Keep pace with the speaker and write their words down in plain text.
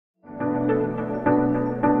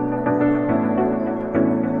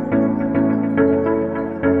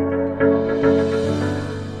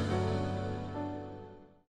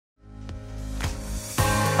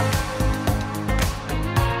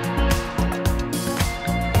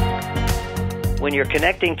when you're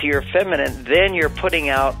connecting to your feminine, then you're putting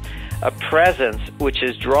out a presence which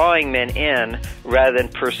is drawing men in rather than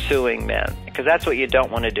pursuing men, because that's what you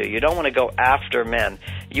don't want to do. You don't want to go after men.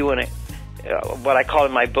 You want to, what I call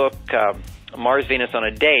in my book, Mars, Venus on a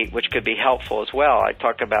Date, which could be helpful as well. I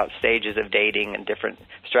talk about stages of dating and different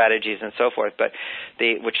strategies and so forth, but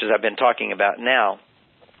which is I've been talking about now.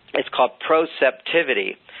 It's called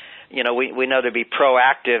proceptivity. You know, we know to be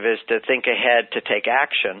proactive is to think ahead, to take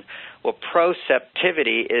action. Well,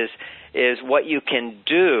 proceptivity is what you can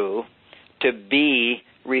do to be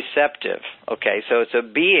receptive. Okay, so it's a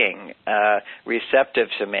being receptive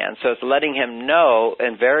to man. So it's letting him know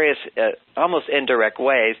in various almost indirect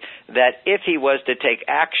ways that if he was to take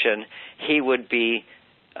action, he would be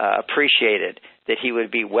appreciated, that he would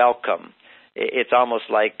be welcome. It's almost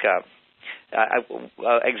like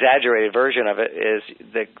exaggerated version of it is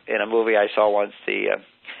in a movie I saw once,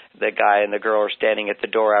 the guy and the girl are standing at the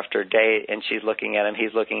door after a date, and she's looking at him,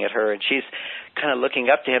 he's looking at her, and she's kind of looking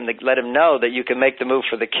up to him to let him know that you can make the move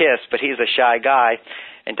for the kiss, but he's a shy guy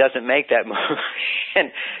and doesn't make that move.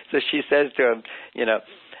 And so she says to him, you know,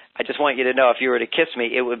 I just want you to know if you were to kiss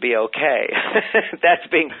me, it would be okay. That's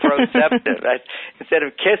being proceptive. Instead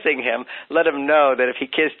of kissing him, let him know that if he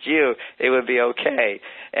kissed you, it would be okay.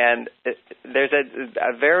 And there's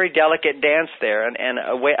a very delicate dance there, and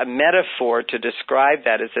a metaphor to describe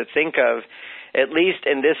that is to think of, at least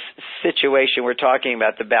in this situation we're talking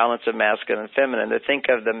about, the balance of masculine and feminine, to think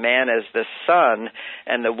of the man as the sun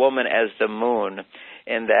and the woman as the moon,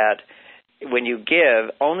 in that when you give,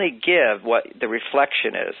 only give what the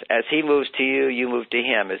reflection is. As he moves to you, you move to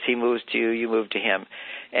him. As he moves to you, you move to him.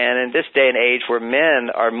 And in this day and age where men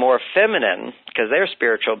are more feminine, because they're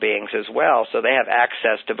spiritual beings as well, so they have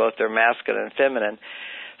access to both their masculine and feminine.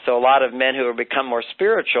 So a lot of men who have become more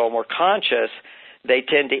spiritual, more conscious, they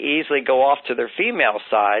tend to easily go off to their female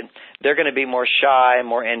side. They're going to be more shy,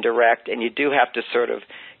 more indirect, and you do have to sort of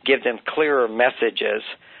give them clearer messages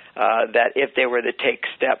that if they were to take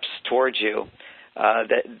steps towards you,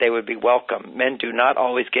 that they would be welcome. Men do not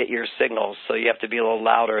always get your signals, so you have to be a little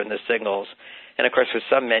louder in the signals. And, of course, with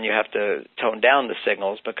some men you have to tone down the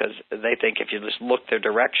signals because they think if you just look their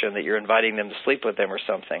direction that you're inviting them to sleep with them or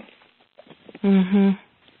something. Mm-hmm.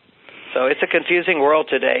 So it's a confusing world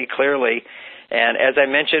today, clearly. And as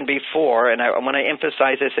I mentioned before, and I want to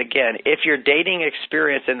emphasize this again, if your dating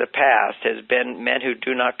experience in the past has been men who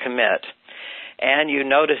do not commit, and you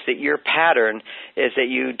notice that your pattern is that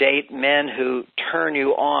you date men who turn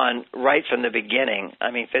you on right from the beginning, I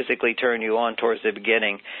mean physically turn you on towards the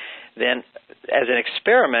beginning, then as an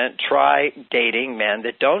experiment, try dating men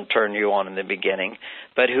that don't turn you on in the beginning,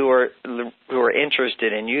 but who are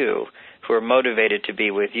interested in you, who are motivated to be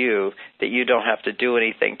with you, that you don't have to do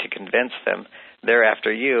anything to convince them. They're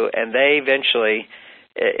after you, and they eventually,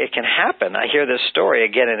 it can happen. I hear this story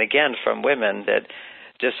again and again from women that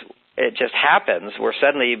it just happens where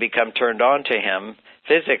suddenly you become turned on to him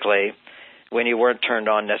physically when you weren't turned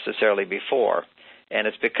on necessarily before. And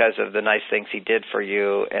it's because of the nice things he did for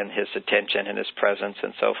you and his attention and his presence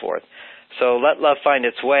and so forth. So let love find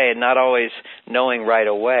its way, and not always knowing right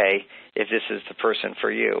away if this is the person for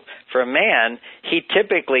you. For a man, he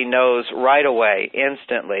typically knows right away,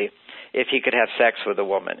 instantly, if he could have sex with a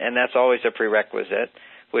woman. And that's always a prerequisite,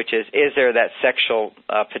 which is there that sexual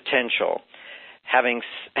potential? Having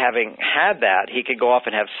had that, he could go off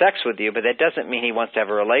and have sex with you, but that doesn't mean he wants to have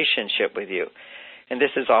a relationship with you. And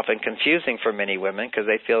this is often confusing for many women because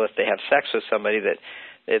they feel if they have sex with somebody that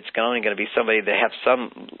it's only going to be somebody that have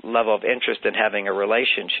some level of interest in having a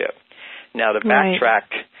relationship. Now, to backtrack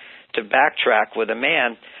with a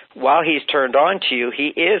man, while he's turned on to you,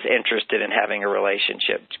 he is interested in having a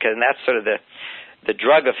relationship, because that's sort of the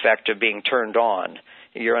drug effect of being turned on.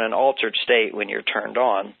 You're in an altered state when you're turned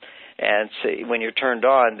on. And so when you're turned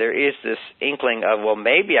on, there is this inkling of, well,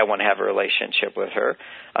 maybe I want to have a relationship with her.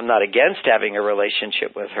 I'm not against having a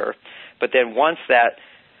relationship with her. But then once that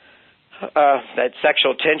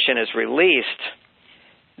sexual tension is released,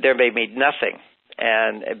 there may be nothing,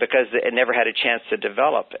 and because it never had a chance to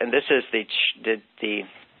develop. And this is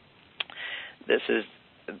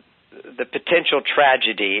the potential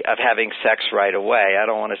tragedy of having sex right away. I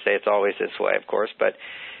don't want to say it's always this way, of course, but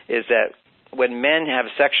is that when men have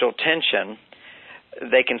sexual tension,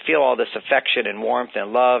 they can feel all this affection and warmth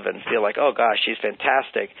and love and feel like, oh, gosh, she's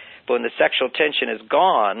fantastic. But when the sexual tension is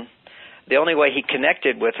gone, the only way he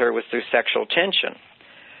connected with her was through sexual tension.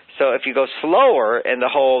 So if you go slower in the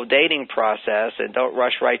whole dating process and don't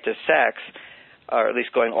rush right to sex, or at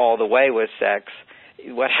least going all the way with sex,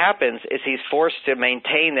 what happens is he's forced to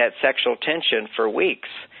maintain that sexual tension for weeks.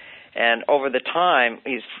 And over the time,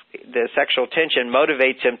 the sexual tension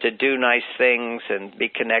motivates him to do nice things and be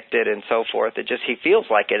connected and so forth. He feels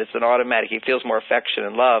like it. It's an automatic. He feels more affection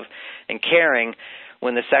and love and caring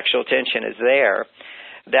when the sexual tension is there.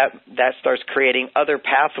 That starts creating other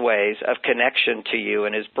pathways of connection to you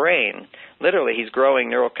in his brain. Literally, he's growing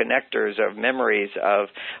neural connectors of memories of,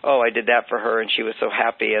 oh, I did that for her and she was so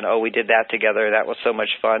happy, and oh, we did that together, that was so much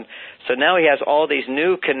fun. So now he has all these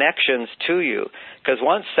new connections to you, because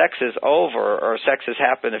once sex is over or sex has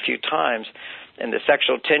happened a few times and the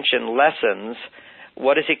sexual tension lessens,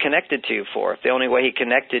 what is he connected to you for? If the only way he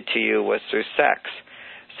connected to you was through sex.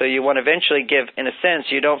 So you want to eventually give, in a sense,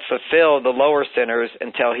 you don't fulfill the lower centers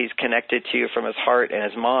until he's connected to you from his heart and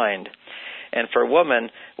his mind. And for a woman,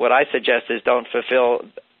 what I suggest is don't fulfill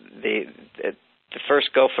first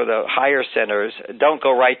go for the higher centers. Don't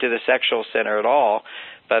go right to the sexual center at all,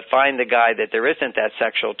 but find the guy that there isn't that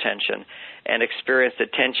sexual tension and experience the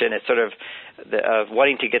tension. It's sort of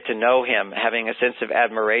wanting to get to know him, having a sense of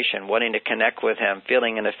admiration, wanting to connect with him,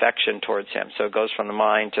 feeling an affection towards him. So it goes from the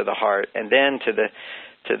mind to the heart and then to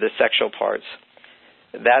the sexual parts.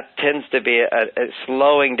 That tends to be a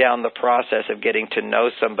slowing down the process of getting to know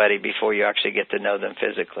somebody before you actually get to know them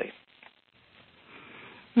physically.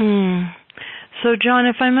 So, John,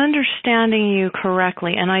 if I'm understanding you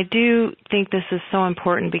correctly, and I do think this is so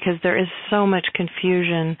important because there is so much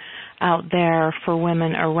confusion out there for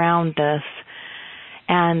women around this.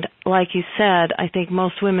 And like you said, I think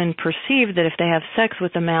most women perceive that if they have sex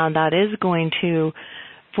with a man, that is going to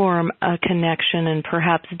form a connection and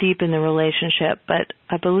perhaps deepen the relationship. But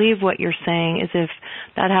I believe what you're saying is if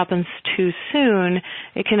that happens too soon,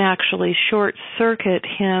 it can actually short-circuit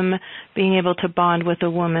him being able to bond with a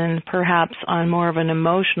woman perhaps on more of an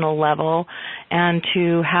emotional level and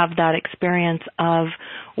to have that experience of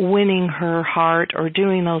winning her heart or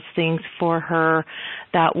doing those things for her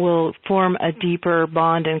that will form a deeper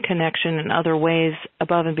bond and connection in other ways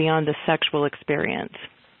above and beyond the sexual experience.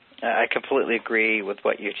 I completely agree with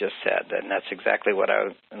what you just said, and that's exactly what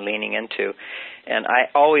I'm leaning into. And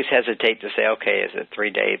I always hesitate to say, okay, is it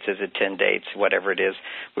 3 dates, is it 10 dates, whatever it is.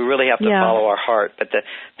 We really have to follow our heart. But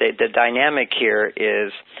the dynamic here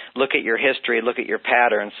is look at your history, look at your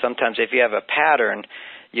patterns. Sometimes if you have a pattern,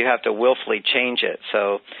 you have to willfully change it.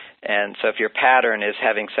 So if your pattern is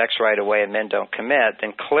having sex right away and men don't commit,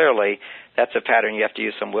 then clearly that's a pattern you have to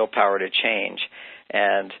use some willpower to change.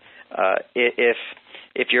 And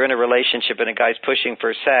if you're in a relationship and a guy's pushing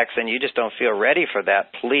for sex and you just don't feel ready for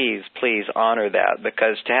that, please honor that,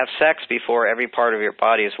 because to have sex before every part of your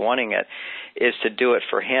body is wanting it is to do it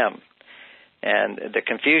for him. And the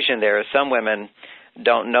confusion there is some women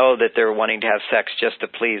don't know that they're wanting to have sex just to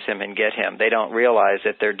please him and get him. They don't realize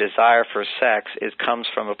that their desire for sex comes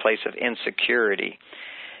from a place of insecurity.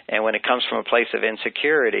 And when it comes from a place of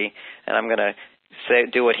insecurity, and I'm going to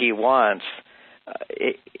do what he wants,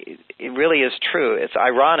 it really is true. It's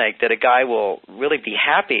ironic that a guy will really be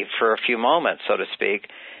happy for a few moments, so to speak,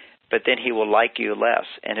 but then he will like you less,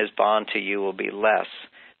 and his bond to you will be less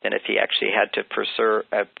than if he actually had to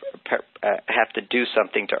have to do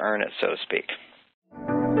something to earn it, so to speak.